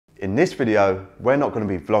In this video, we're not going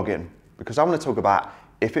to be vlogging because I want to talk about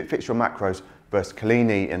if it fits your macros versus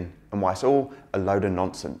clean eating and why it's all a load of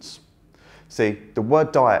nonsense. See, the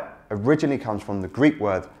word diet originally comes from the Greek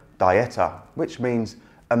word dieta, which means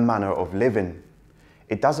a manner of living.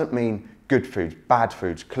 It doesn't mean good foods, bad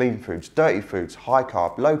foods, clean foods, dirty foods, high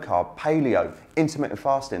carb, low carb, paleo, intermittent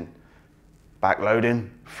fasting,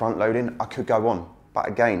 backloading, front loading, I could go on. But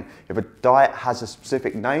again, if a diet has a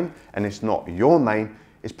specific name and it's not your main,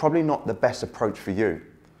 it's probably not the best approach for you.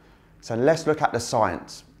 So let's look at the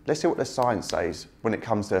science. Let's see what the science says when it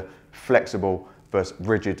comes to flexible versus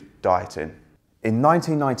rigid dieting. In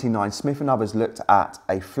 1999, Smith and others looked at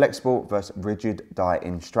a flexible versus rigid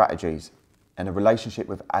dieting strategies and a relationship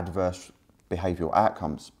with adverse behavioural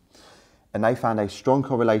outcomes. And they found a strong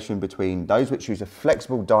correlation between those which use a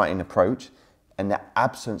flexible dieting approach and the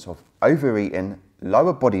absence of overeating,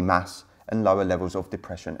 lower body mass and lower levels of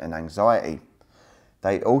depression and anxiety.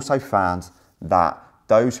 They also found that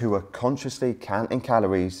those who were consciously counting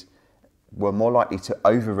calories were more likely to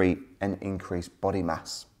overeat and increase body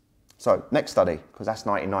mass. So next study, because that's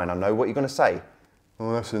 99, I know what you're going to say.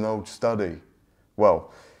 Oh, that's an old study.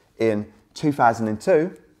 Well, in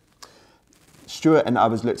 2002, Stewart and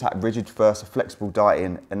others looked at rigid versus flexible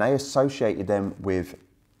dieting and they associated them with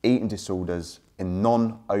eating disorders in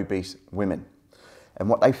non-obese women. And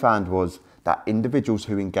what they found was that individuals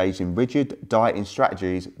who engaged in rigid dieting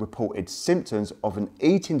strategies reported symptoms of an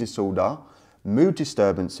eating disorder, mood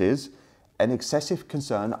disturbances, and excessive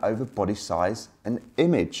concern over body size and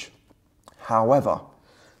image. However,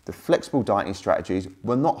 the flexible dieting strategies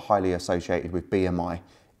were not highly associated with BMI,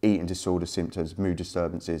 eating disorder symptoms, mood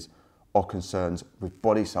disturbances, or concerns with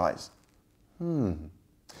body size.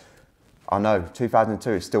 I know, 2002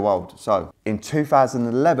 is still old. So, in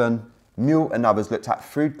 2011, Meule and others looked at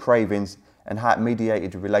food cravings and how it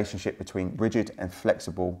mediated the relationship between rigid and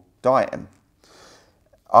flexible dieting.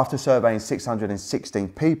 After surveying 616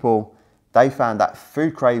 people, they found that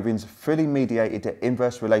food cravings fully mediated the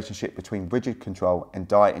inverse relationship between rigid control and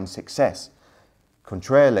dieting success.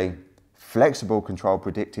 Contrarily, flexible control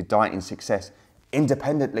predicted dieting success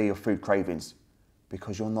independently of food cravings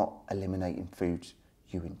because you're not eliminating foods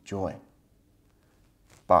you enjoy.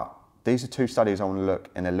 But these are two studies I want to look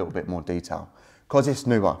in a little bit more detail because it's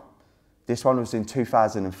newer. This one was in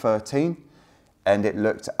 2013 and it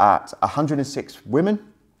looked at 106 women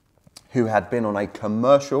who had been on a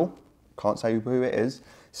commercial, can't say who it is,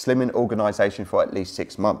 slimming organisation for at least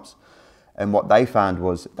 6 months. And what they found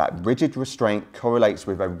was that rigid restraint correlates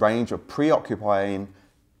with a range of preoccupying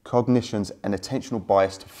cognitions and attentional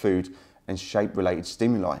bias to food and shape-related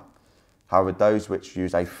stimuli. However, those which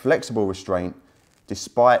use a flexible restraint,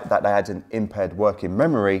 despite that they had an impaired working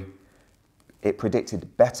memory, it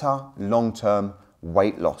predicted better long-term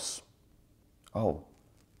weight loss. Oh,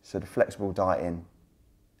 so the flexible dieting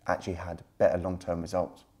actually had better long-term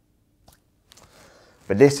results.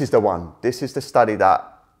 But this is the one. This is the study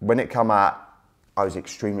that, when it came out, I was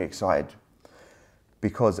extremely excited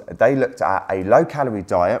because they looked at a low-calorie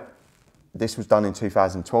diet. This was done in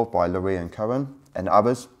 2012 by Laurie and Cohen and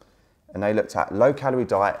others, and they looked at low-calorie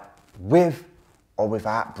diet with or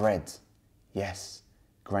without bread. Yes,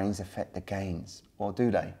 grains affect the gains, or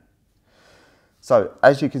do they? So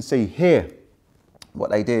as you can see here,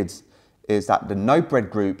 what they did is that the no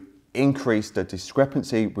bread group increased the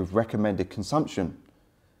discrepancy with recommended consumption,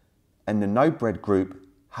 and the no bread group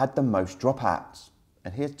had the most dropouts.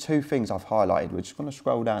 And here's two things I've highlighted. We're just going to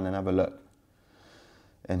scroll down and have a look.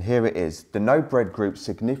 And here it is. The no bread group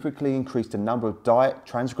significantly increased the number of diet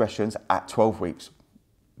transgressions at 12 weeks,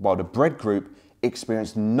 while the bread group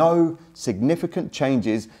experienced no significant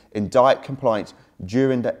changes in diet compliance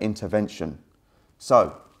during the intervention.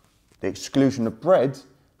 So, the exclusion of bread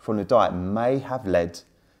from the diet may have led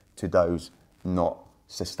to those not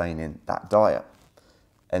sustaining that diet.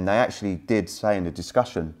 And they actually did say in the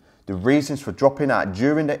discussion, the reasons for dropping out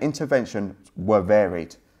during the intervention were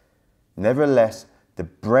varied. Nevertheless, the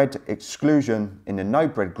bread exclusion in the no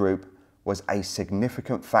bread group was a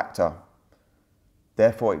significant factor.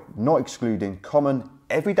 Therefore, not excluding common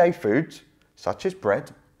everyday foods, such as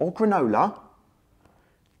bread or granola,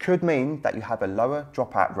 could mean that you have a lower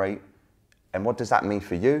dropout rate. And what does that mean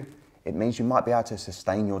for you? It means you might be able to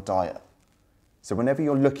sustain your diet. So whenever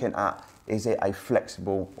you're looking at, is it a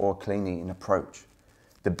flexible or clean eating approach?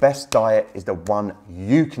 The best diet is the one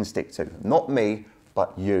you can stick to, not me,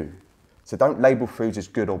 but you. So don't label foods as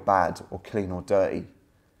good or bad or clean or dirty.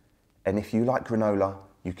 And if you like granola,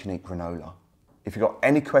 you can eat granola. If you've got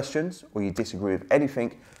any questions or you disagree with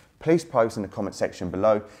anything, please post in the comment section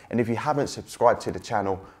below. And if you haven't subscribed to the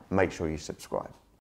channel, make sure you subscribe.